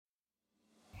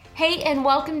Hey, and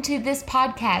welcome to this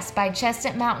podcast by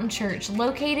Chestnut Mountain Church,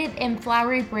 located in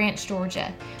Flowery Branch,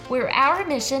 Georgia, where our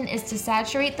mission is to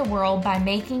saturate the world by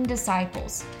making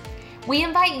disciples. We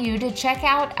invite you to check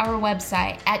out our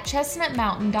website at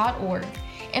chestnutmountain.org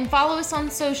and follow us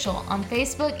on social on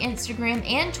Facebook, Instagram,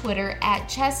 and Twitter at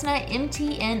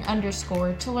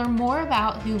chestnutmtn_ to learn more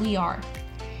about who we are.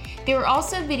 There are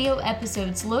also video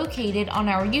episodes located on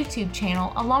our YouTube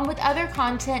channel, along with other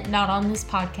content not on this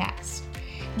podcast.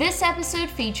 This episode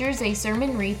features a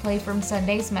sermon replay from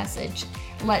Sunday's message.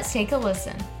 Let's take a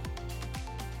listen.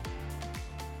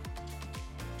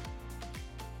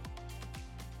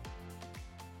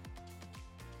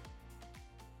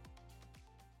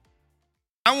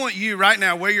 I want you right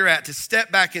now, where you're at, to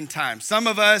step back in time. Some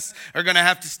of us are going to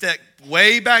have to step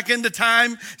way back into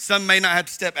time. Some may not have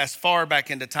to step as far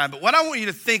back into time. But what I want you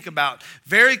to think about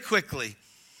very quickly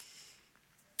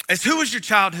is, who was your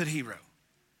childhood hero?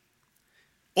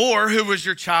 Or who was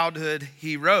your childhood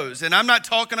heroes? And I'm not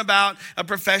talking about a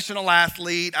professional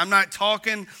athlete. I'm not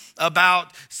talking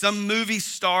about some movie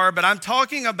star, but I'm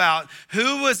talking about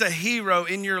who was a hero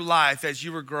in your life as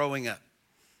you were growing up.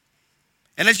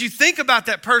 And as you think about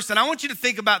that person, I want you to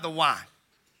think about the why.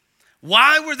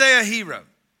 Why were they a hero?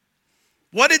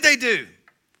 What did they do?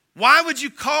 Why would you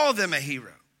call them a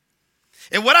hero?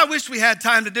 And what I wish we had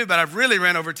time to do, but I've really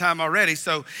ran over time already.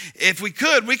 So if we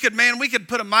could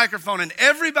put a microphone in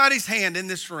everybody's hand in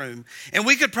this room, and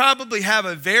we could probably have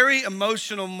a very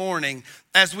emotional morning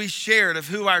as we shared of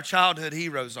who our childhood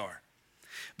heroes are.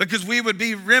 Because we would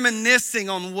be reminiscing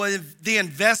on the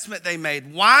investment they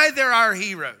made, why they're our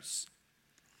heroes.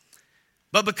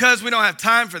 But because we don't have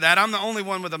time for that, I'm the only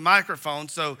one with a microphone,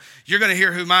 so you're going to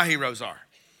hear who my heroes are.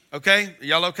 Okay? Are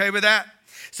y'all okay with that?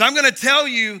 So I'm going to tell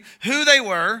you who they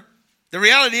were. The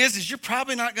reality is you're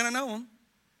probably not going to know them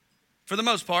for the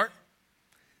most part.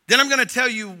 Then I'm going to tell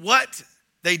you what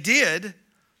they did,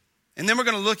 and then we're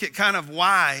going to look at kind of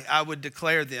why I would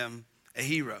declare them a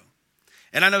hero.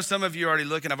 And I know some of you are already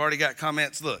looking. I've already got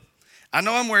comments. Look, I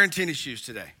know I'm wearing tennis shoes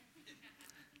today.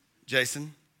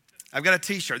 Jason, I've got a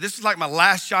t-shirt. This is like my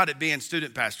last shot at being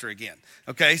student pastor again.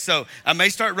 Okay, so I may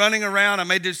start running around. I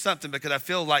may do something because I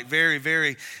feel like very,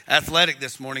 very athletic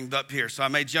this morning up here. So I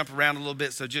may jump around a little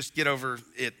bit. So just get over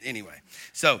it anyway.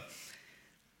 So,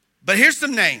 but here's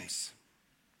some names.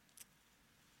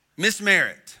 Miss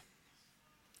Merritt.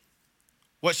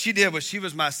 What she did was she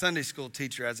was my Sunday school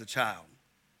teacher as a child.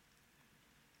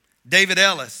 David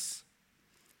Ellis.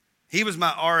 He was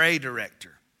my RA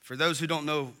director. For those who don't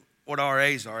know what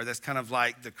RAs are, that's kind of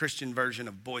like the Christian version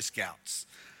of Boy Scouts.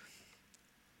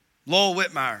 Lowell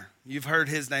Whitmire, you've heard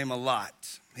his name a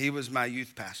lot. He was my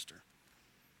youth pastor.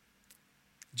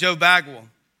 Joe Bagwell,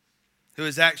 who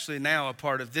is actually now a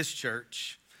part of this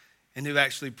church and who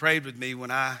actually prayed with me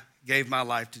when I gave my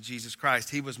life to Jesus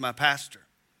Christ. He was my pastor.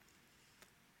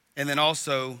 And then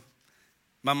also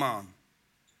my mom,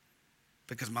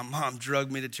 because my mom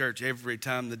drugged me to church every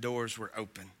time the doors were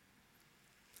open.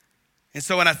 And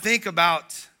so when I think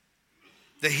about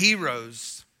the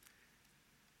heroes,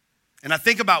 and I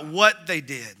think about what they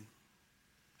did,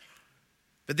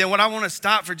 but then what I want to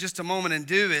stop for just a moment and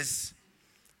do is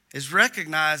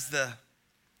recognize the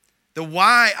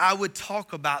why I would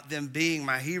talk about them being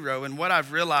my hero. And what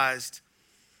I've realized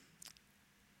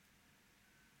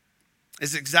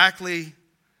is exactly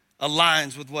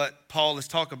aligns with what Paul is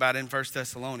talking about in 1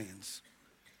 Thessalonians.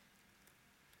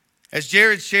 As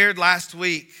Jared shared last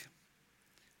week,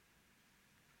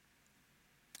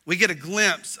 we get a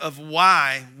glimpse of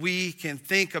why we can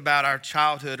think about our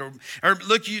childhood. Or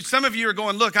look, some of you are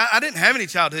going, look, I didn't have any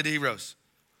childhood heroes.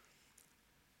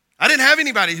 I didn't have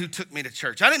anybody who took me to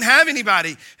church. I didn't have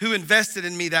anybody who invested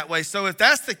in me that way. So if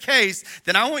that's the case,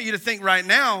 then I want you to think right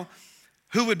now,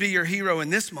 who would be your hero in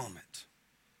this moment?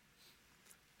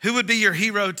 Who would be your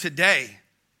hero today?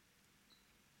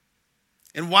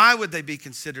 And why would they be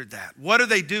considered that? What are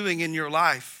they doing in your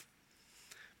life?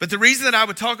 But the reason that I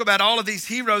would talk about all of these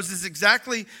heroes is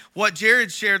exactly what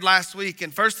Jared shared last week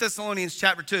in 1 Thessalonians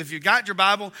chapter 2. If you got your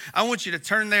Bible, I want you to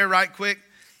turn there right quick.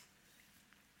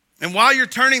 And while you're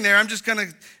turning there, I'm just going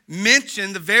to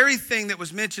mention the very thing that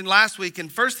was mentioned last week in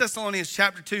 1 Thessalonians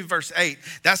chapter 2, verse 8.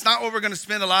 That's not where we're going to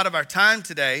spend a lot of our time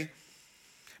today.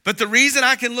 But the reason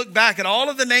I can look back at all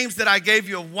of the names that I gave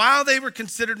you of why they were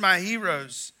considered my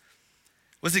heroes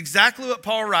was exactly what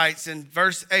Paul writes in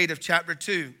verse 8 of chapter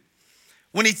 2.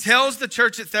 When he tells the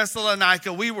church at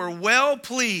Thessalonica, we were well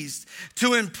pleased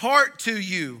to impart to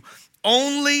you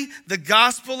only the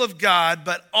gospel of God,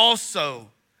 but also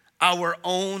our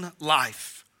own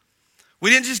life. We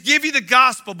didn't just give you the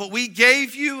gospel, but we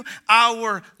gave you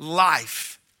our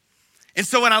life. And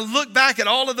so when I look back at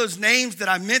all of those names that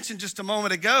I mentioned just a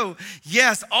moment ago,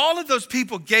 yes, all of those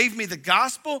people gave me the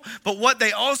gospel, but what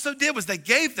they also did was they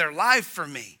gave their life for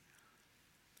me.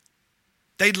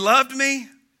 They loved me.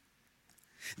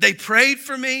 They prayed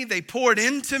for me. They poured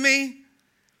into me.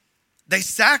 They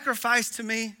sacrificed to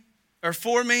me or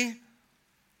for me.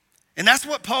 And that's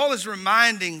what Paul is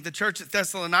reminding the church at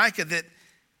Thessalonica that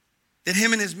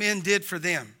him and his men did for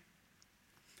them.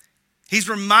 He's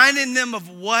reminding them of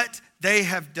what they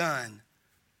have done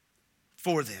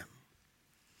for them.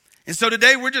 And so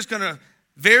today we're just going to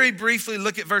very briefly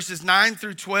look at verses 9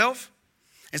 through 12.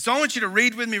 And so I want you to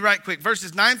read with me right quick.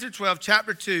 Verses 9 through 12,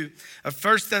 chapter 2 of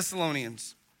 1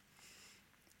 Thessalonians.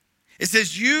 It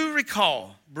says, "You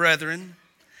recall, brethren,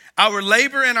 our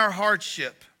labor and our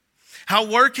hardship, how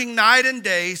working night and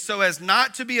day so as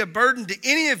not to be a burden to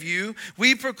any of you,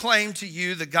 we proclaim to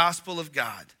you the gospel of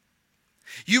God.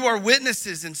 You are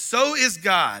witnesses, and so is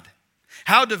God,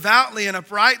 how devoutly and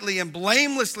uprightly and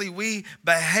blamelessly we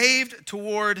behaved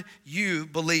toward you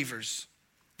believers."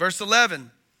 Verse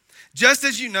 11, "Just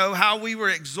as you know how we were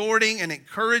exhorting and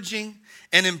encouraging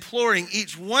and imploring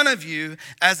each one of you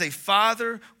as a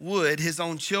father would his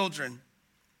own children,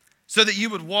 so that you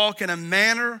would walk in a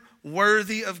manner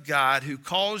worthy of God who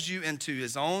calls you into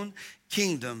his own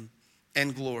kingdom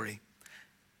and glory."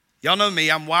 Y'all know me,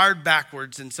 I'm wired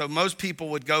backwards, and so most people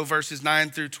would go verses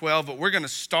 9 through 12, but we're going to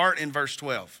start in verse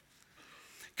 12.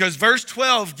 Because verse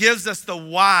 12 gives us the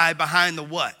why behind the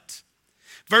what.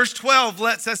 Verse 12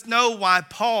 lets us know why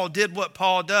Paul did what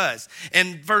Paul does.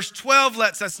 And verse 12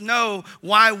 lets us know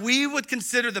why we would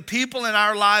consider the people in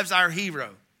our lives our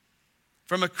hero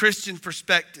from a Christian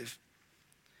perspective.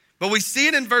 But we see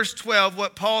it in verse 12,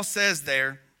 what Paul says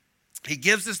there. He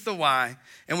gives us the why,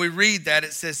 and we read that.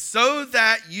 It says, "So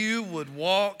that you would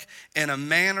walk in a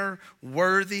manner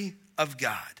worthy of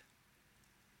God."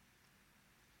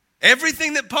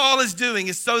 Everything that Paul is doing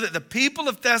is so that the people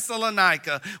of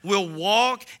Thessalonica will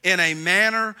walk in a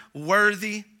manner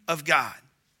worthy of God.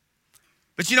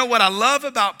 But you know what I love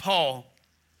about Paul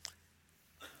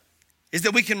is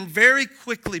that we can very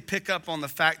quickly pick up on the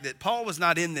fact that Paul was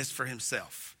not in this for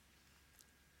himself.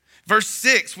 Verse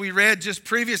 6, we read just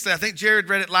previously, I think Jared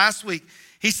read it last week.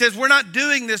 He says, we're not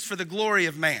doing this for the glory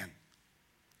of man.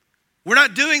 We're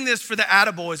not doing this for the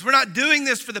attaboys. We're not doing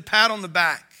this for the pat on the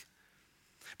back.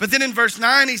 But then in verse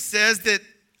 9, he says that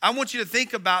I want you to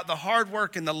think about the hard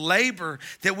work and the labor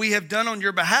that we have done on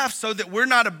your behalf so that we're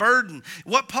not a burden.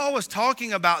 What Paul was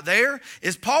talking about there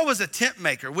is Paul was a tent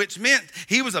maker, which meant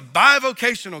he was a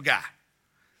bivocational guy.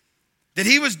 That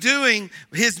he was doing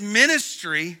his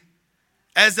ministry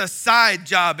as a side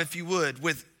job, if you would,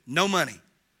 with no money.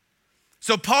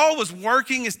 So Paul was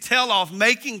working his tail off,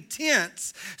 making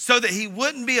tents so that he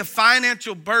wouldn't be a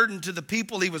financial burden to the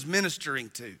people he was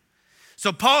ministering to.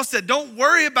 So Paul said, don't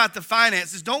worry about the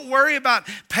finances. Don't worry about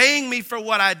paying me for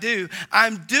what I do.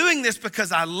 I'm doing this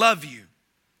because I love you.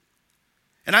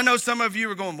 And I know some of you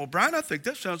are going, well, Brian, I think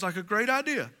that sounds like a great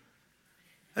idea.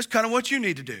 That's kind of what you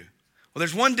need to do. Well,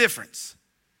 there's one difference.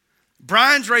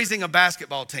 Brian's raising a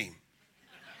basketball team.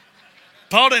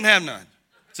 Paul didn't have none.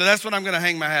 So that's what I'm going to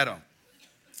hang my hat on.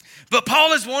 But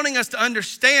Paul is wanting us to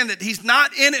understand that he's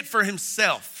not in it for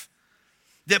himself.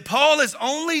 That Paul is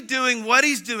only doing what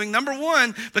he's doing, number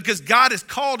one, because God has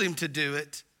called him to do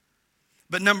it.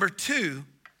 But number two,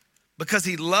 because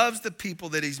he loves the people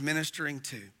that he's ministering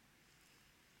to.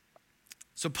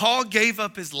 So Paul gave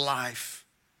up his life.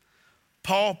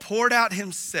 Paul poured out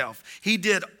himself. He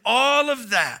did all of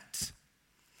that.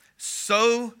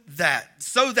 So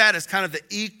that is kind of the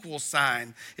equal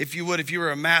sign, if you would, if you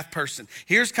were a math person.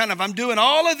 Here's kind of, I'm doing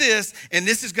all of this, and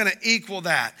this is going to equal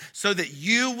that, so that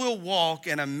you will walk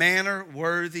in a manner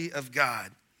worthy of God.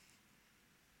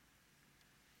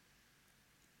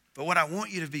 But what I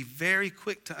want you to be very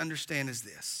quick to understand is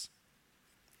this.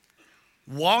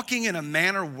 Walking in a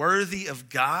manner worthy of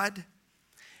God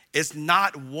is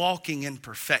not walking in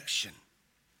perfection.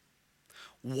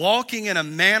 Walking in a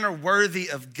manner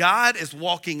worthy of God is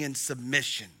walking in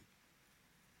submission.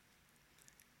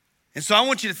 And so I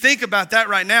want you to think about that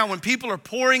right now. When people are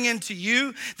pouring into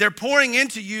you, they're pouring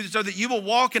into you so that you will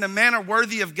walk in a manner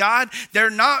worthy of God.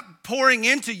 They're not pouring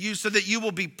into you so that you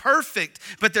will be perfect,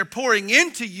 but they're pouring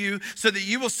into you so that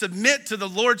you will submit to the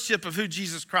lordship of who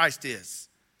Jesus Christ is.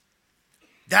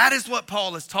 That is what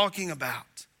Paul is talking about.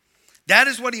 That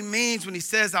is what he means when he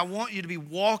says, I want you to be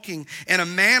walking in a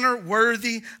manner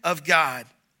worthy of God.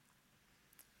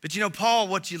 But you know, Paul,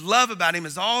 what you love about him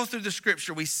is all through the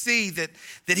scripture, we see that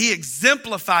he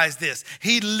exemplifies this.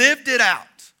 He lived it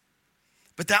out.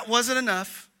 But that wasn't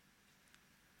enough.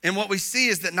 And what we see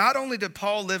is that not only did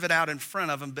Paul live it out in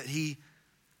front of them, but he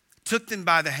took them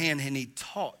by the hand and he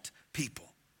taught people.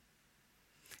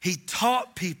 He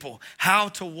taught people how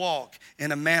to walk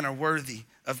in a manner worthy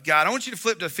of God. I want you to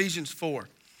flip to Ephesians 4.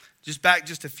 Just back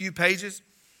just a few pages.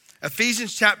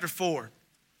 Ephesians chapter 4,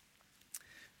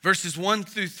 verses 1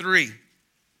 through 3.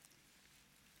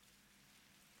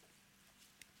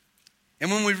 And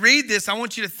when we read this, I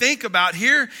want you to think about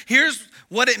here's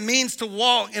what it means to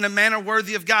walk in a manner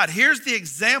worthy of God. Here's the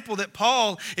example that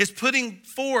Paul is putting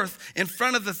forth in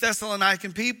front of the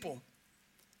Thessalonican people.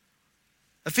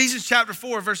 Ephesians chapter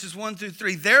 4, verses 1 through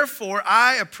 3. Therefore,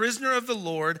 I, a prisoner of the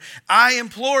Lord, I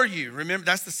implore you. Remember,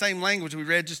 that's the same language we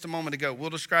read just a moment ago.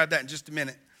 We'll describe that in just a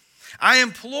minute. I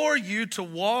implore you to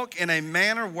walk in a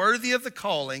manner worthy of the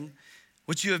calling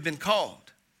which you have been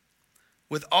called,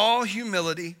 with all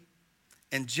humility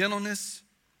and gentleness,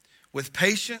 with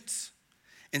patience,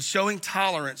 and showing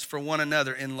tolerance for one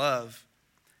another in love,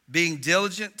 being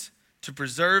diligent to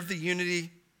preserve the unity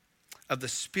of the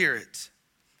Spirit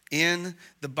in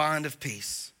the bond of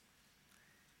peace.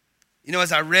 You know,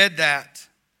 as I read that,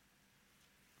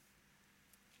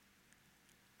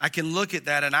 I can look at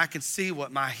that and I can see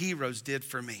what my heroes did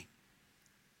for me.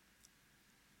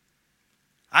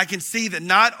 I can see that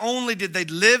not only did they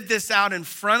live this out in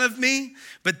front of me,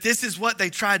 but this is what they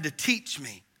tried to teach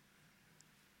me.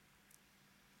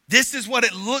 This is what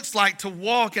it looks like to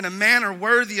walk in a manner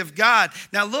worthy of God.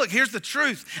 Now look, here's the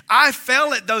truth. I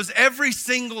fail at those every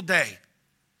single day.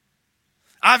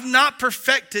 I've not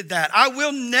perfected that. I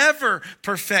will never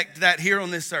perfect that here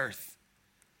on this earth.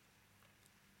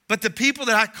 But the people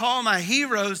that I call my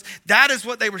heroes, that is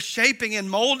what they were shaping and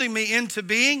molding me into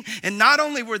being. And not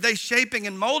only were they shaping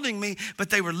and molding me, but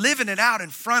they were living it out in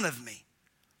front of me.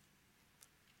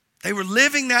 They were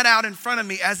living that out in front of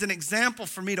me as an example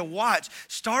for me to watch,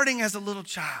 starting as a little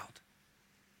child.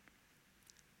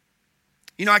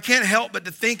 You know, I can't help but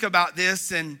to think about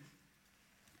this and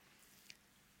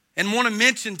want to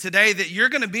mention today that you're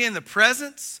going to be in the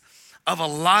presence of a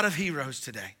lot of heroes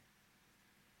today.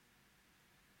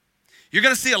 You're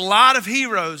going to see a lot of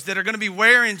heroes that are going to be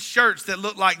wearing shirts that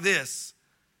look like this.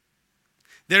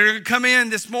 They're going to come in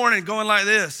this morning going like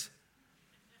this.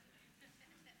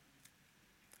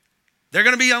 They're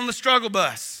going to be on the struggle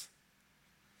bus.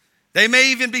 They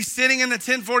may even be sitting in the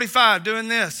 1045 doing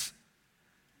this.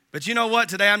 But you know what?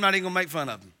 Today I'm not even going to make fun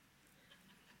of them.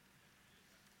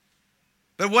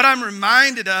 But what I'm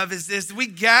reminded of is this. We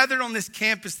gathered on this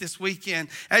campus this weekend,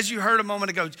 as you heard a moment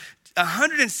ago,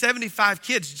 175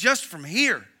 kids just from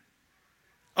here.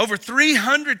 Over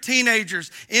 300 teenagers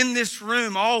in this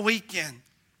room all weekend.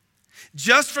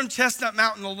 Just from Chestnut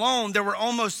Mountain alone, there were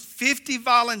almost 50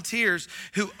 volunteers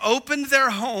who opened their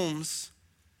homes.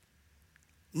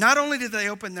 Not only did they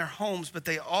open their homes, but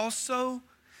they also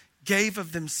gave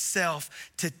of themselves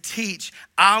to teach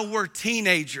our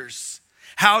teenagers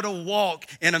how to walk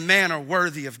in a manner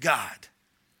worthy of God.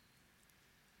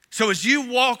 So as you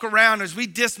walk around, as we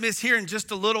dismiss here in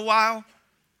just a little while,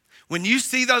 when you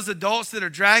see those adults that are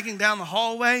dragging down the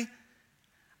hallway,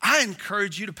 I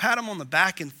encourage you to pat them on the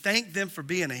back and thank them for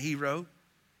being a hero.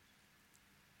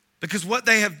 Because what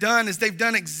they have done is they've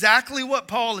done exactly what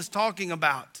Paul is talking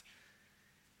about.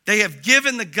 They have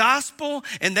given the gospel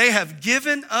and they have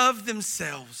given of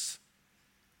themselves.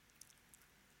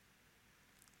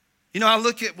 You know, I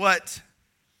look at what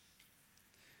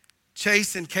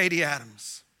Chase and Katie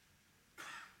Adams.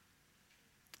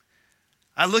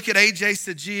 I look at AJ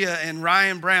Sajia and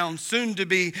Ryan Brown, soon to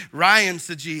be Ryan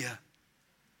Sajia.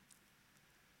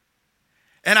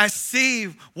 And I see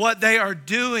what they are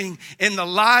doing in the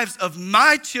lives of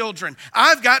my children.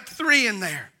 I've got 3 in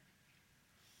there.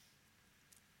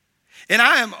 And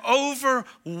I am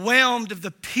overwhelmed of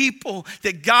the people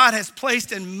that God has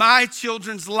placed in my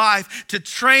children's life to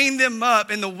train them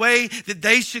up in the way that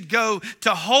they should go,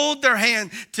 to hold their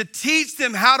hand, to teach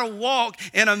them how to walk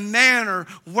in a manner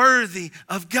worthy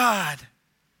of God.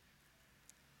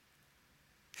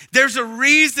 There's a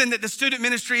reason that the student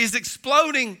ministry is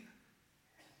exploding.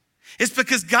 It's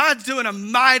because God's doing a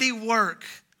mighty work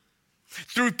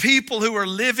through people who are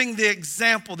living the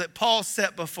example that Paul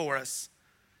set before us.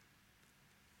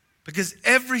 Because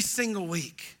every single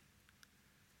week,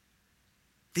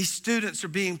 these students are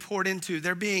being poured into.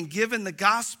 They're being given the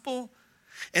gospel,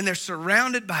 and they're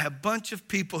surrounded by a bunch of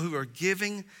people who are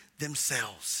giving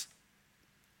themselves.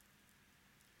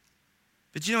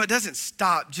 But you know, it doesn't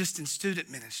stop just in student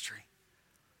ministry.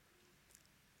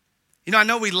 You know, I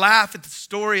know we laugh at the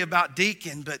story about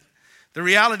Deacon, but the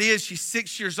reality is she's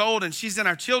 6 years old and she's in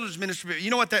our children's ministry. But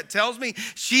you know what that tells me?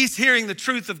 She's hearing the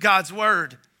truth of God's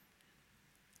word.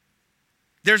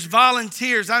 There's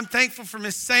volunteers. I'm thankful for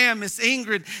Miss Sam, Miss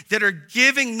Ingrid, that are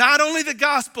giving not only the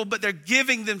gospel, but they're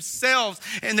giving themselves,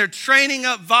 and they're training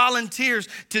up volunteers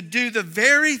to do the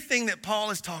very thing that Paul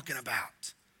is talking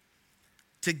about,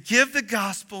 to give the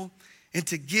gospel and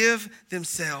to give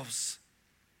themselves.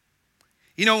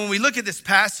 You know, when we look at this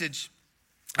passage,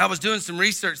 I was doing some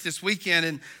research this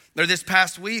weekend or this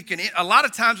past week, and a lot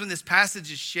of times when this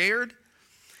passage is shared,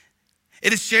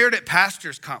 it is shared at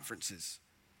pastors' conferences.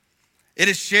 It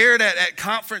is shared at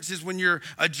conferences when you're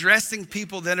addressing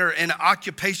people that are in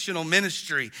occupational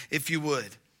ministry, if you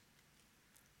would.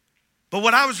 But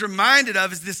what I was reminded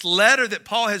of is this letter that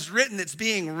Paul has written that's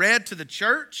being read to the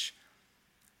church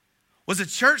was a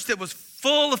church that was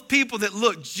full of people that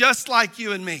looked just like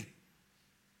you and me.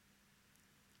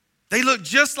 They looked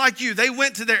just like you. They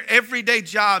went to their everyday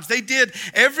jobs. They did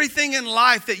everything in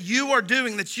life that you are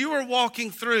doing, that you are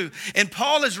walking through. And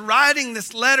Paul is writing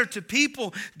this letter to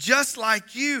people just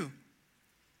like you.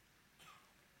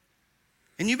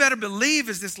 And you better believe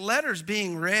as this letter is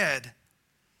being read,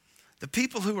 the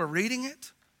people who are reading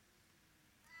it,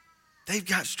 they've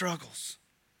got struggles.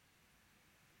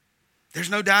 There's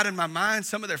no doubt in my mind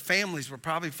some of their families were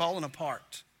probably falling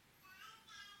apart.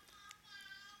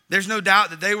 There's no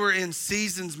doubt that they were in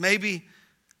seasons maybe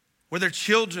where their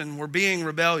children were being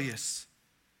rebellious.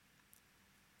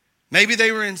 Maybe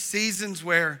they were in seasons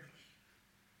where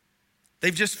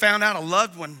they've just found out a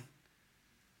loved one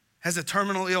has a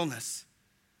terminal illness.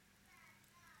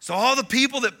 So all the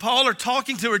people that Paul are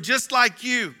talking to are just like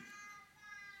you.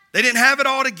 They didn't have it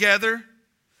all together.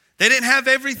 They didn't have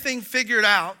everything figured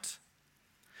out.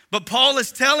 But Paul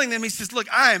is telling them, he says, look,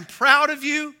 I am proud of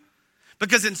you.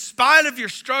 Because in spite of your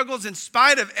struggles, in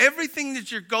spite of everything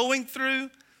that you're going through,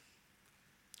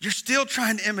 you're still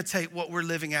trying to imitate what we're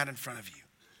living out in front of you.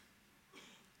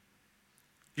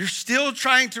 You're still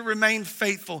trying to remain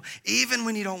faithful, even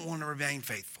when you don't want to remain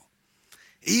faithful.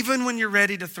 Even when you're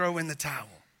ready to throw in the towel.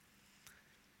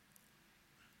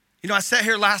 You know, I sat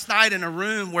here last night in a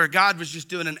room where God was just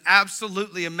doing an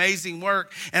absolutely amazing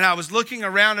work. And I was looking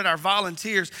around at our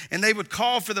volunteers, and they would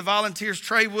call for the volunteers,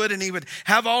 Trey would, and he would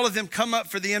have all of them come up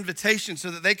for the invitation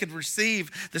so that they could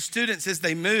receive the students as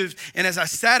they moved. And as I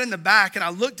sat in the back and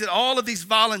I looked at all of these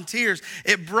volunteers,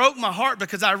 it broke my heart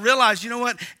because I realized, you know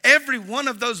what? Every one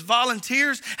of those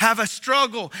volunteers have a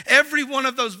struggle. Every one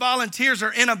of those volunteers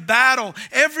are in a battle.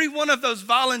 Every one of those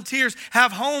volunteers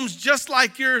have homes just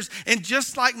like yours and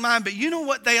just like mine. But you know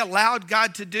what they allowed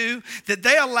God to do? That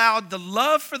they allowed the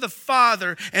love for the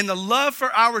Father and the love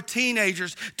for our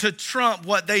teenagers to trump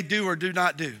what they do or do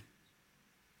not do.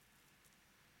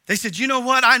 They said, you know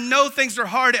what? I know things are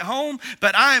hard at home,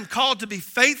 but I am called to be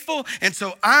faithful. And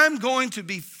so I'm going to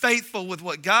be faithful with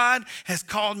what God has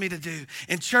called me to do.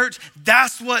 And church,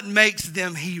 that's what makes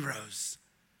them heroes.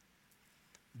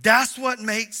 That's what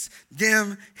makes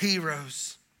them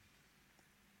heroes.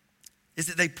 Is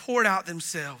that they poured out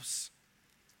themselves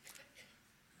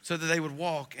so that they would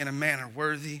walk in a manner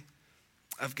worthy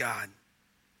of God.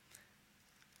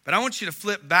 But I want you to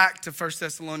flip back to 1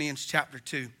 Thessalonians chapter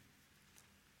 2.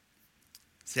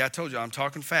 See, I told you I'm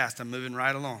talking fast. I'm moving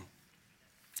right along.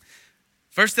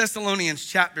 1 Thessalonians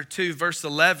chapter 2, verse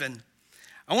 11.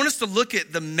 I want us to look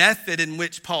at the method in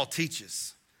which Paul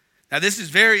teaches. Now, this is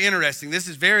very interesting. This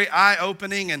is very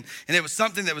eye-opening, and it was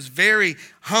something that was very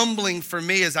humbling for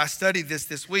me as I studied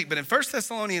this week. But in 1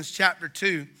 Thessalonians chapter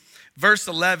 2, verse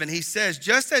 11, he says,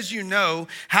 just as you know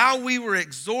how we were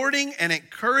exhorting and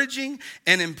encouraging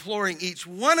and imploring each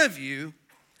one of you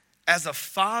as a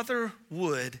father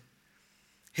would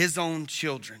his own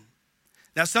children.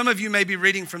 Now, some of you may be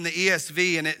reading from the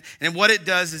ESV, and what it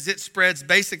does is it spreads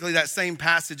basically that same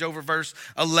passage over verse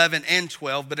 11 and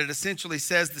 12, but it essentially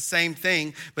says the same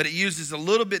thing, but it uses a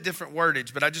little bit different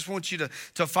wordage. But I just want you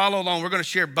to follow along. We're going to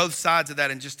share both sides of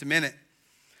that in just a minute.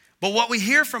 But what we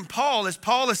hear from Paul is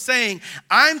saying,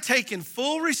 I'm taking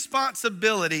full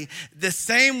responsibility the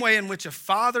same way in which a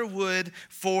father would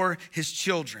for his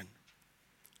children.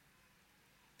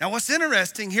 Now, what's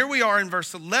interesting, here we are in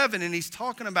verse 11, and he's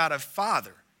talking about a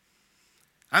father.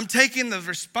 I'm taking the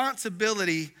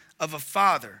responsibility of a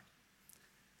father.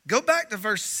 Go back to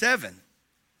verse 7.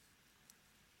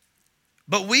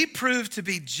 But we prove to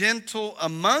be gentle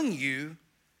among you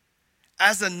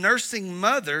as a nursing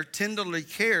mother tenderly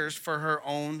cares for her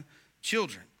own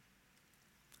children.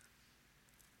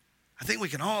 I think we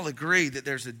can all agree that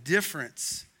there's a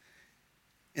difference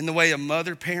in the way a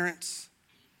mother parents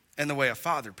and the way a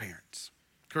father parents,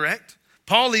 correct?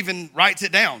 Paul even writes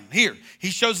it down here. He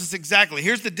shows us exactly.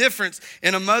 Here's the difference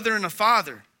in a mother and a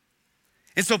father.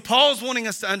 And so Paul's wanting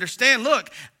us to understand, look,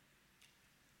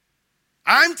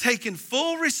 I'm taking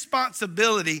full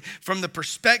responsibility from the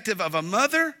perspective of a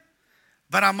mother,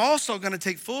 but I'm also going to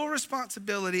take full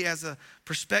responsibility as a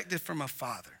perspective from a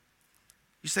father.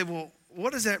 You say, well,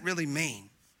 what does that really mean?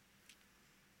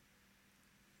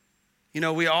 You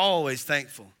know, we are always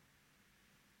thankful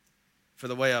for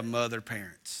the way our mother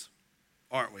parents,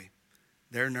 aren't we?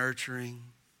 They're nurturing,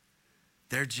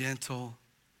 they're gentle,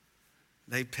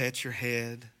 they pet your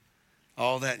head,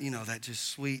 all that, that just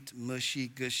sweet, mushy,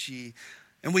 gushy.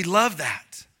 And we love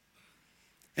that.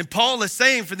 And Paul is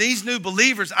saying for these new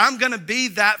believers, I'm going to be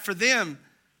that for them.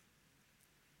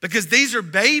 Because these are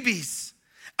babies.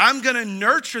 I'm going to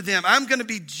nurture them. I'm going to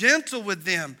be gentle with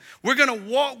them. We're going to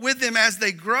walk with them as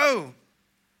they grow.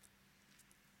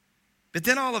 But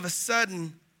then all of a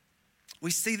sudden,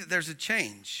 we see that there's a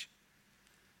change.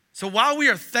 So while we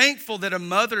are thankful that a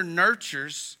mother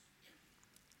nurtures,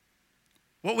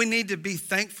 what we need to be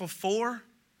thankful for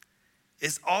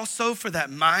is also for that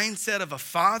mindset of a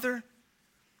father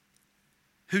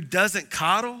who doesn't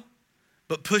coddle,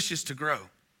 but pushes to grow. And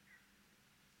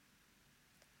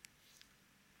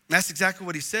that's exactly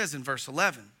what he says in verse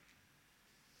 11.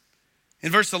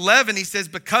 In verse 11, he says,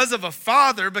 because of a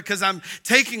father, because I'm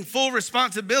taking full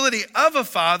responsibility of a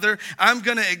father, I'm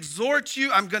going to exhort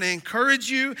you, I'm going to encourage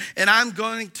you, and I'm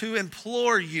going to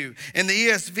implore you. In the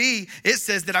ESV, it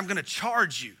says that I'm going to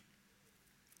charge you.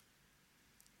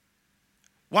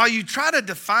 While you try to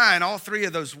define all three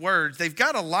of those words, they've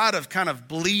got a lot of kind of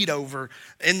bleed over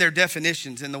in their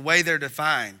definitions and the way they're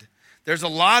defined. There's a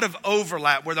lot of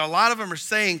overlap where a lot of them are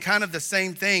saying kind of the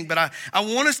same thing. But I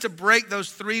want us to break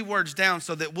those three words down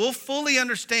so that we'll fully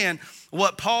understand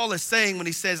what Paul is saying when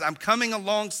he says, I'm coming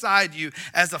alongside you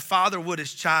as a father would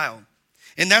his child.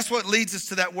 And that's what leads us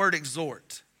to that word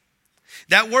exhort.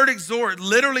 That word exhort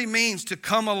literally means to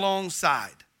come alongside.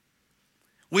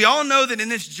 We all know that in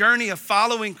this journey of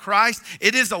following Christ,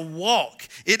 it is a walk.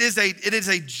 It is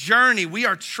a journey. We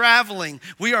are traveling.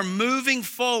 We are moving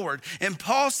forward. And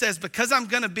Paul says, because I'm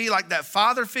going to be like that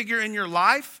father figure in your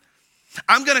life,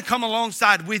 I'm going to come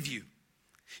alongside with you.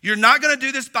 You're not going to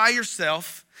do this by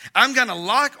yourself. I'm going to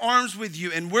lock arms with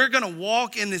you, and we're going to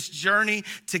walk in this journey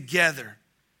together.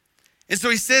 And so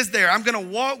he says there, I'm going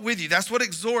to walk with you. That's what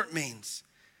exhort means.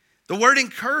 The word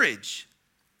encourage,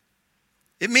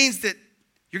 it means that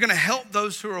you're going to help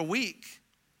those who are weak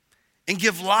and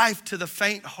give life to the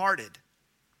faint-hearted.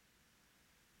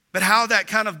 But how that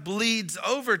kind of bleeds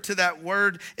over to that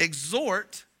word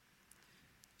exhort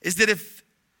is that if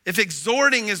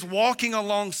exhorting is walking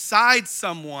alongside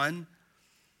someone,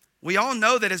 we all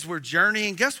know that as we're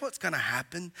journeying, guess what's going to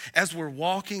happen? As we're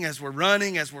walking, as we're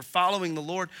running, as we're following the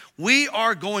Lord, we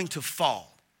are going to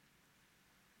fall.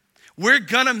 We're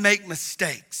going to make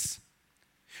mistakes.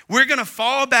 We're going to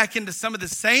fall back into some of the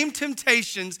same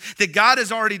temptations that God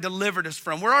has already delivered us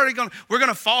from. We're going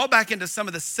to fall back into some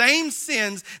of the same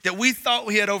sins that we thought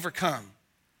we had overcome.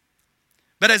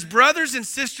 But as brothers and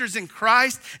sisters in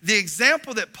Christ, the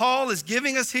example that Paul is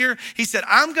giving us here, he said,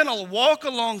 I'm going to walk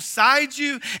alongside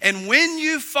you, and when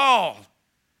you fall,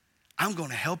 I'm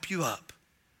going to help you up.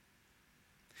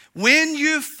 When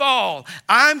you fall,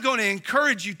 I'm going to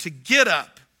encourage you to get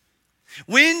up.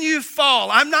 When you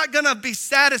fall, I'm not going to be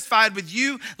satisfied with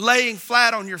you laying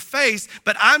flat on your face,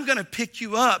 but I'm going to pick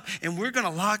you up, and we're going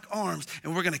to lock arms,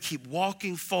 and we're going to keep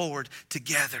walking forward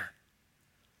together.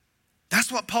 That's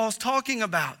what Paul's talking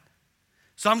about.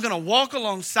 So I'm going to walk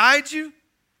alongside you,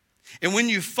 and when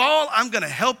you fall, I'm going to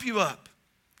help you up.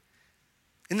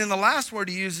 And then the last word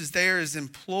he uses there is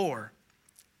implore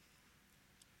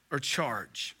or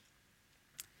charge.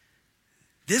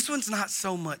 This one's not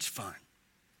so much fun.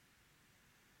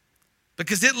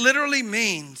 Because it literally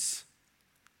means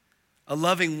a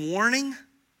loving warning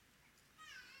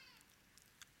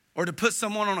or to put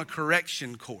someone on a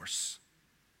correction course.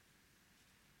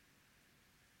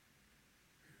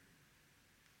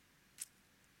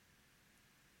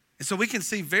 And so we can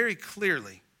see very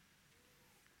clearly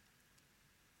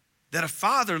that a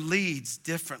father leads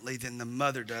differently than the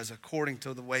mother does according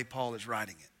to the way Paul is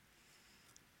writing it.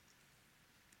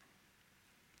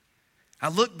 I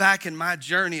look back in my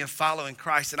journey of following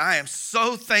Christ, and I am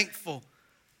so thankful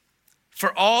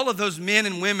for all of those men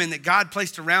and women that God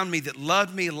placed around me that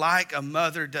loved me like a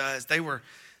mother does. They were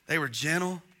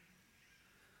gentle.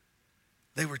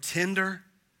 They were tender.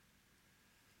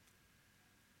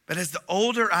 But as the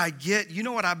older I get, you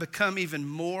know what I become even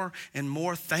more and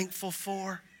more thankful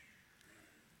for?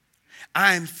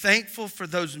 I am thankful for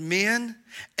those men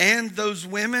and those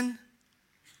women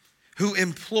who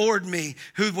implored me,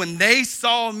 who when they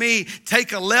saw me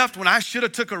take a left when I should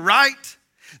have took a right,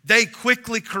 they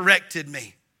quickly corrected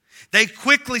me. They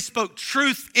quickly spoke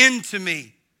truth into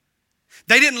me.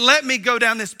 They didn't let me go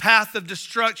down this path of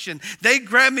destruction. They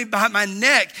grabbed me by my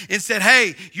neck and said,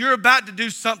 hey, you're about to do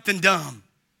something dumb.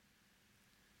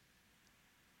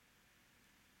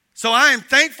 So I am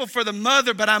thankful for the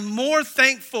mother, but I'm more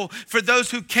thankful for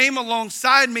those who came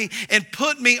alongside me and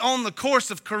put me on the course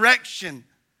of correction.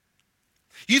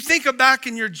 You think back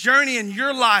in your journey in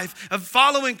your life of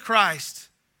following Christ.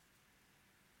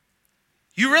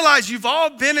 You realize you've all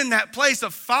been in that place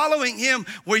of following him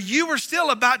where you were still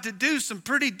about to do some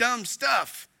pretty dumb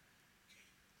stuff.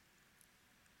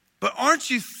 But aren't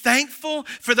you thankful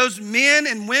for those men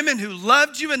and women who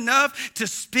loved you enough to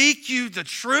speak you the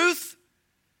truth?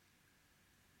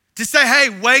 To say, hey,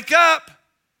 wake up.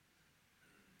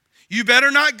 You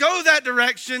better not go that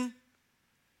direction.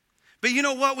 But you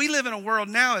know what? We live in a world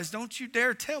now is don't you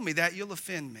dare tell me that, you'll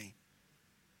offend me.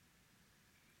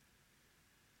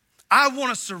 I want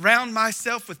to surround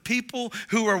myself with people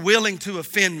who are willing to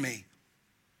offend me.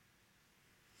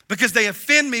 Because they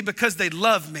offend me because they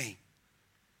love me.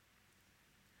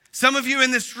 Some of you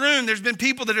in this room, there's been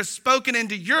people that have spoken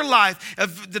into your life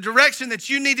of the direction that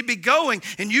you need to be going,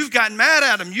 and you've gotten mad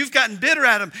at them. You've gotten bitter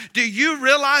at them. Do you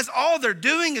realize all they're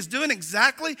doing is doing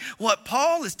exactly what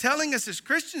Paul is telling us as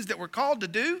Christians that we're called to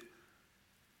do?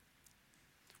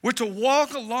 We're to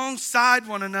walk alongside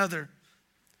one another.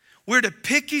 We're to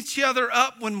pick each other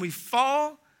up when we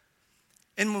fall.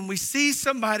 And when we see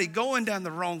somebody going down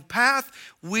the wrong path,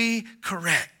 we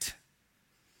correct.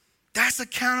 That's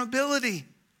accountability.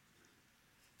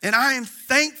 And I am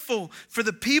thankful for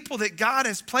the people that God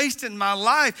has placed in my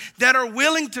life that are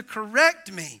willing to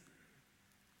correct me,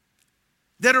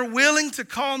 that are willing to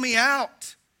call me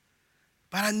out.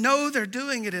 But I know they're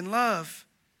doing it in love.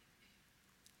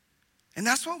 And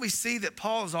that's what we see that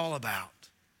Paul is all about.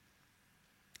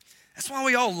 That's why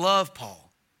we all love Paul.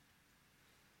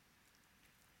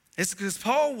 It's because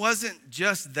Paul wasn't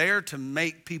just there to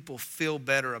make people feel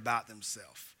better about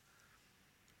themselves.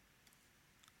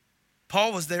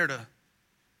 Paul was there to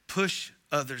push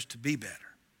others to be better.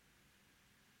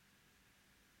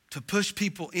 To push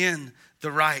people in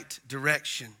the right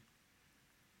direction.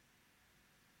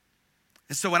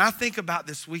 And so when I think about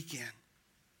this weekend,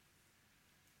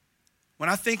 when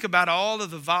I think about all of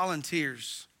the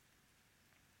volunteers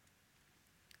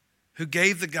who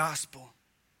gave the gospel,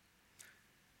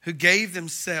 who gave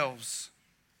themselves,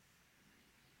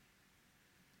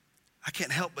 I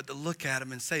can't help but to look at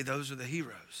them and say, those are the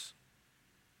heroes.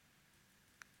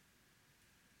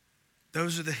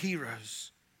 Those are the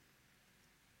heroes.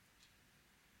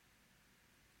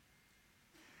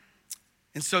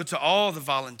 And so to all the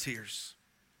volunteers,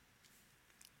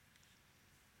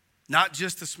 not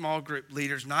just the small group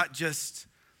leaders, not just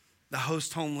the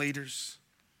host home leaders,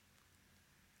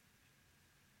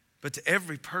 but to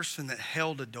every person that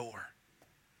held a door.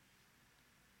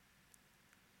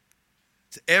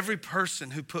 To every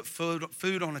person who put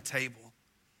food on a table.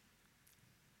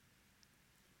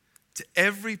 To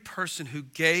every person who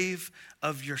gave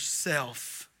of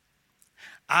yourself.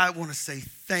 I want to say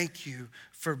thank you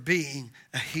for being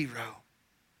a hero.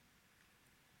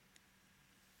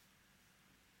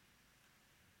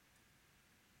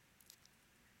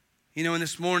 You know, and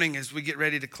this morning as we get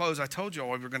ready to close, I told you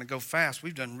all we were going to go fast.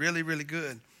 We've done really, really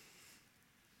good.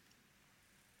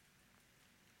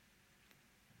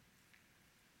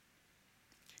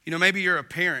 You know, maybe you're a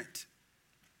parent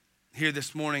here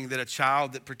this morning that a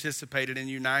child that participated in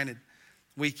United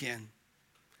weekend.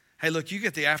 Hey, look, you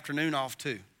get the afternoon off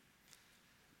too.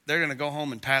 They're going to go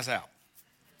home and pass out.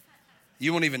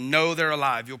 You won't even know they're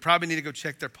alive. You'll probably need to go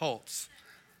check their pulse.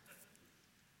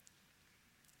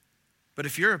 But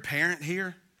if you're a parent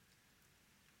here,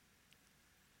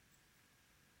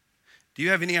 do you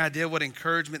have any idea what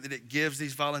encouragement that it gives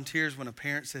these volunteers when a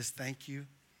parent says thank you?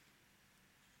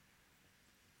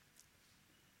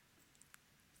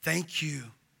 Thank you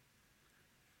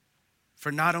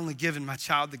for not only giving my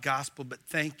child the gospel, but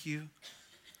thank you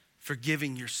for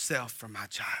giving yourself for my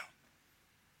child.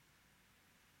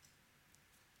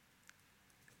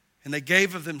 And they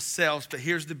gave of themselves, but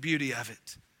here's the beauty of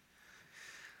it.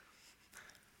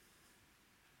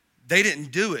 They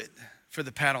didn't do it for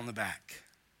the pat on the back.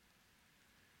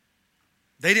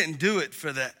 They didn't do it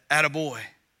for the attaboy.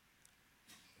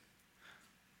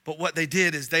 But what they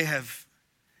did is they have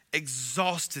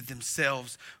exhausted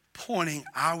themselves pointing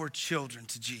our children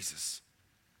to Jesus.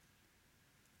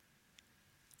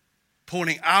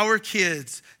 Pointing our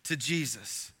kids to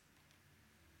Jesus.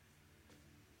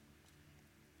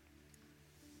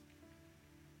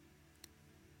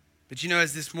 But you know,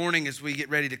 as this morning, as we get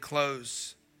ready to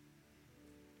close,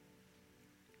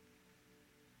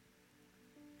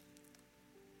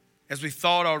 as we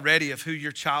thought already of who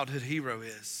your childhood hero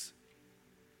is?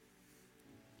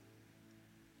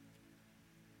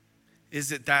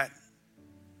 Is it that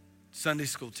Sunday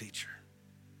school teacher?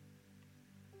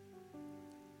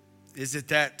 Is it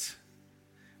that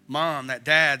mom, that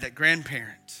dad, that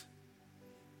grandparent,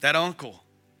 that uncle?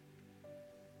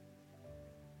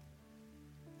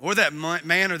 Or that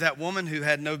man or that woman who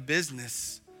had no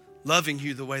business loving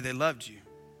you the way they loved you?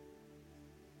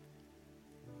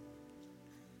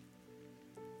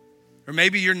 Or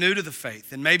maybe you're new to the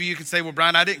faith, and maybe you can say, well,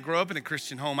 Brian, I didn't grow up in a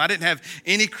Christian home. I didn't have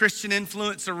any Christian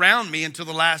influence around me until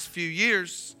the last few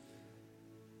years.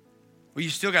 Well, you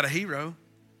still got a hero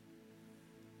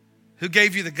who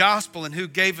gave you the gospel and who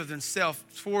gave of himself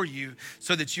for you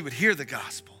so that you would hear the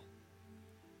gospel.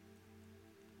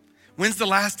 When's the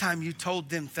last time you told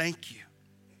them thank you?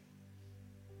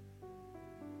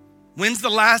 When's the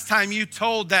last time you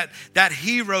told that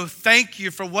hero thank you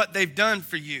for what they've done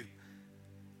for you?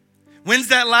 When's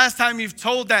that last time you've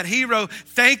told that hero,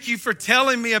 thank you for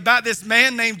telling me about this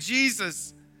man named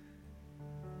Jesus?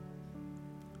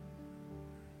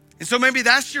 And so maybe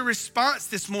that's your response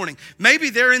this morning. Maybe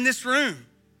they're in this room.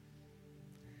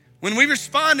 When we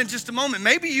respond in just a moment,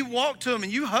 maybe you walk to them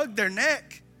and you hug their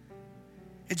neck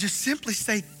and just simply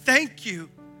say, thank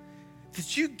you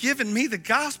that you've given me the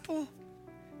gospel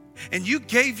and you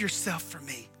gave yourself for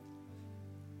me.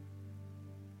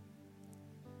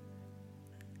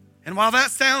 And while that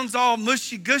sounds all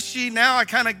mushy-gushy, now I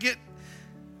kind of get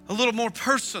a little more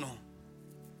personal.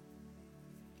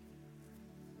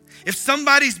 If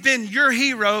somebody's been your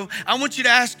hero, I want you to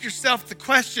ask yourself the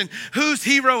question, whose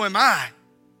hero am I?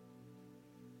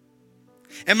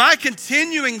 Am I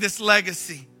continuing this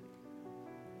legacy?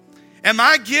 Am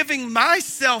I giving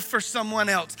myself for someone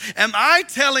else? Am I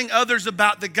telling others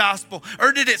about the gospel?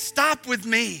 Or did it stop with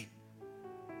me?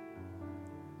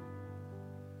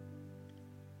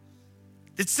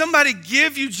 Did somebody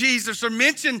give you Jesus or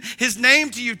mention his name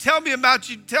to you? Tell you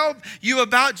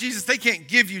about Jesus. They can't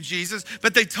give you Jesus,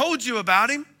 but they told you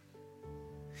about him.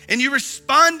 And you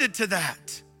responded to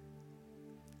that.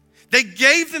 They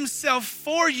gave themselves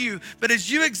for you, but as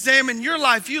you examine your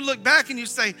life, you look back and you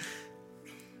say,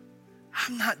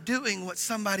 I'm not doing what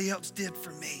somebody else did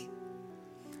for me.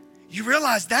 You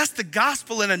realize that's the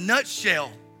gospel in a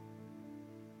nutshell.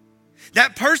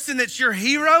 That person that's your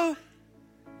hero,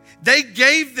 they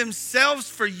gave themselves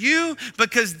for you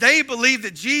because they believe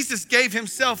that Jesus gave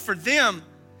himself for them.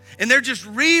 And they're just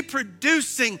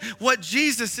reproducing what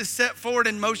Jesus has set forward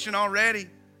in motion already.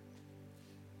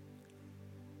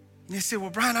 And you say,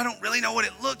 well, Brian, I don't really know what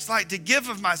it looks like to give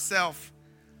of myself.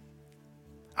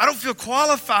 I don't feel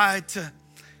qualified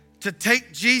to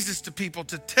take Jesus to people,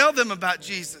 to tell them about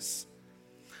Jesus.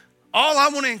 All I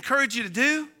want to encourage you to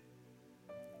do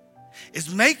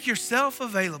is make yourself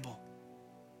available.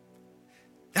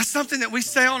 That's something that we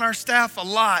say on our staff a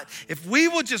lot. If we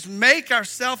will just make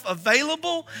ourselves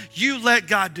available, you let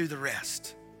God do the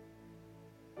rest.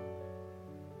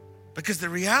 Because the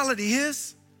reality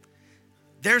is,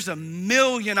 there's a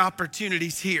million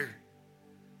opportunities here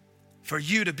for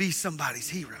you to be somebody's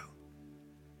hero.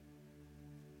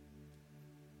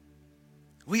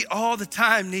 We all the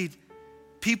time need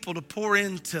people to pour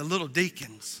into little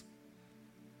deacons.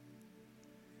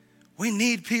 We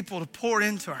need people to pour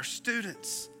into our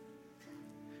students.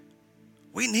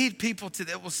 We need people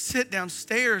that will sit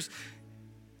downstairs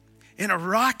in a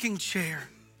rocking chair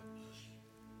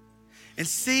and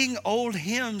sing old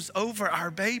hymns over our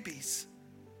babies.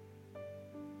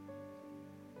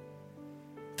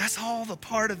 That's all the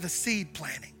part of the seed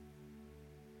planting.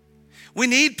 We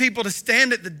need people to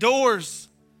stand at the doors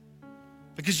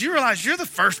because you realize you're the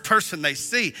first person they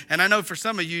see. And I know for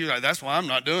some of you, you're like, that's why I'm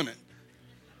not doing it.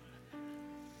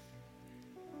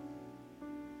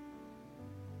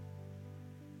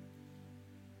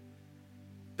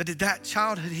 But did that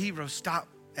childhood hero stop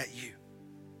at you?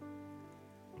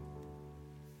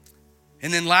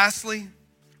 And then lastly,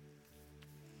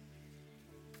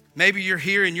 maybe you're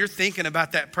here and you're thinking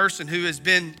about that person who has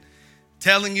been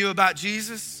telling you about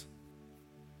Jesus,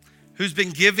 who's been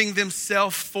giving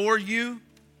themselves for you,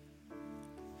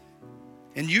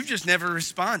 and you've just never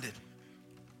responded.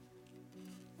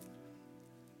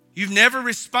 You've never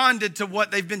responded to what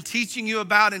they've been teaching you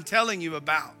about and telling you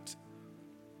about.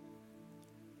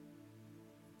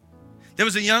 There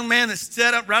was a young man that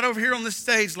stood up right over here on the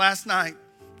stage last night.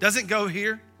 Doesn't go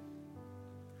here.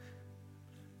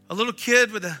 A little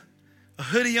kid with a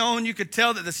hoodie on. You could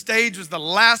tell that the stage was the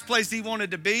last place he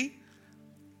wanted to be.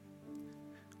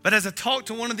 But as I talked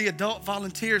to one of the adult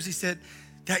volunteers, he said,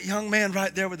 that young man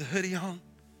right there with the hoodie on,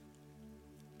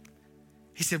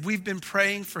 He said, we've been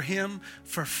praying for him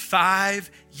for 5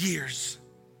 years.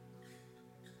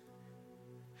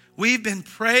 We've been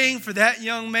praying for that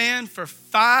young man for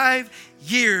 5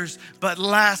 years, but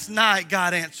last night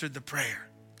God answered the prayer.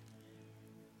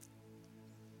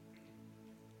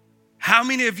 How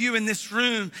many of you in this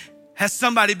room has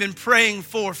somebody been praying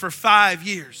for 5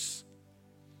 years?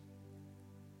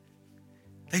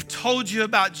 They've told you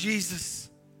about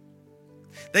Jesus.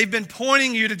 They've been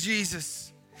pointing you to Jesus.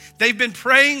 They've been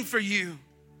praying for you,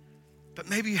 but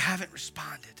maybe you haven't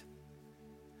responded.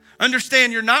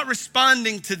 Understand, you're not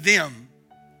responding to them.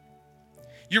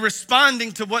 You're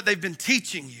responding to what they've been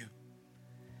teaching you.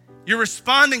 You're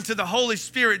responding to the Holy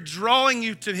Spirit drawing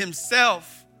you to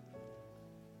himself.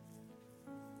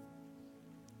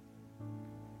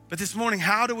 But this morning,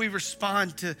 how do we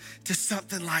respond to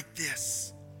something like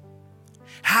this?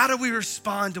 How do we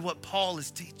respond to what Paul is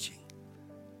teaching?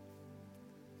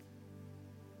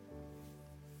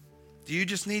 Do you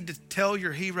just need to tell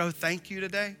your hero thank you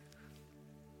today?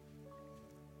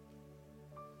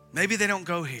 Maybe they don't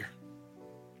go here.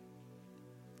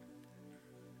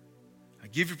 I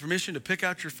give you permission to pick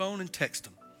out your phone and text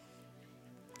them.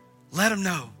 Let them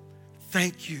know,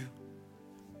 thank you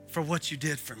for what you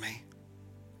did for me.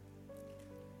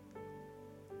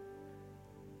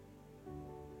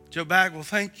 Joe Bagwell,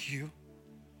 thank you.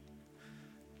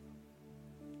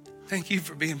 Thank you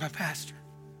for being my pastor.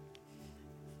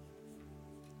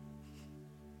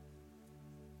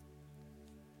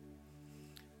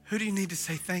 Who do you need to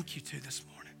say thank you to this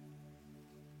morning?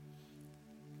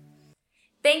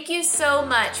 Thank you so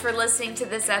much for listening to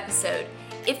this episode.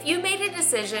 If you made a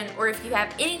decision or if you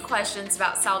have any questions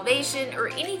about salvation or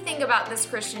anything about this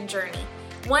Christian journey,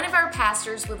 one of our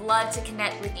pastors would love to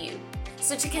connect with you.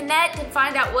 So to connect and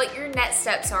find out what your next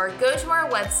steps are, go to our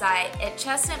website at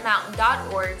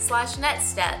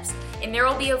chestnutmountain.org/nextsteps, and there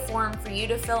will be a form for you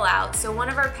to fill out so one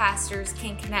of our pastors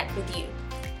can connect with you.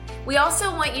 We also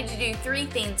want you to do 3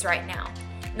 things right now.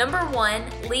 Number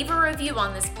 1, leave a review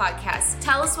on this podcast.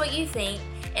 Tell us what you think,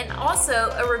 and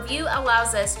also a review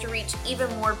allows us to reach even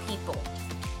more people.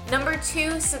 Number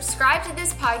 2, subscribe to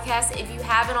this podcast if you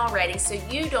haven't already so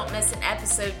you don't miss an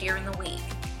episode during the week.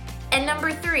 And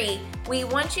number 3, we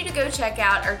want you to go check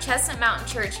out our Chestnut Mountain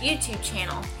Church YouTube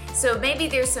channel. So maybe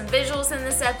there's some visuals in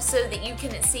this episode that you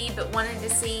couldn't see but wanted to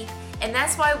see, and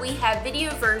that's why we have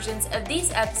video versions of these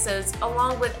episodes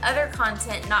along with other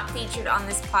content not featured on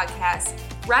this podcast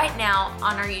right now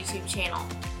on our YouTube channel.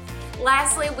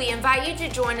 Lastly, we invite you to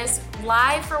join us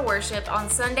live for worship on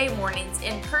Sunday mornings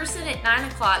in person at 9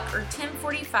 o'clock or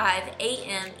 10:45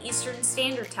 a.m. Eastern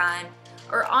Standard Time,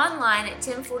 or online at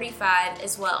 10:45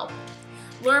 as well.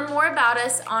 Learn more about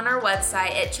us on our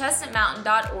website at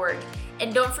chestnutmountain.org,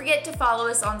 and don't forget to follow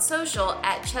us on social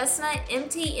at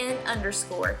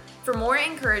chestnutmtn_ for more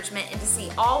encouragement and to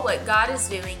see all what God is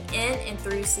doing in and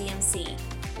through CMC.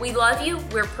 We love you,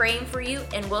 we're praying for you,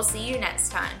 and we'll see you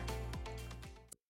next time.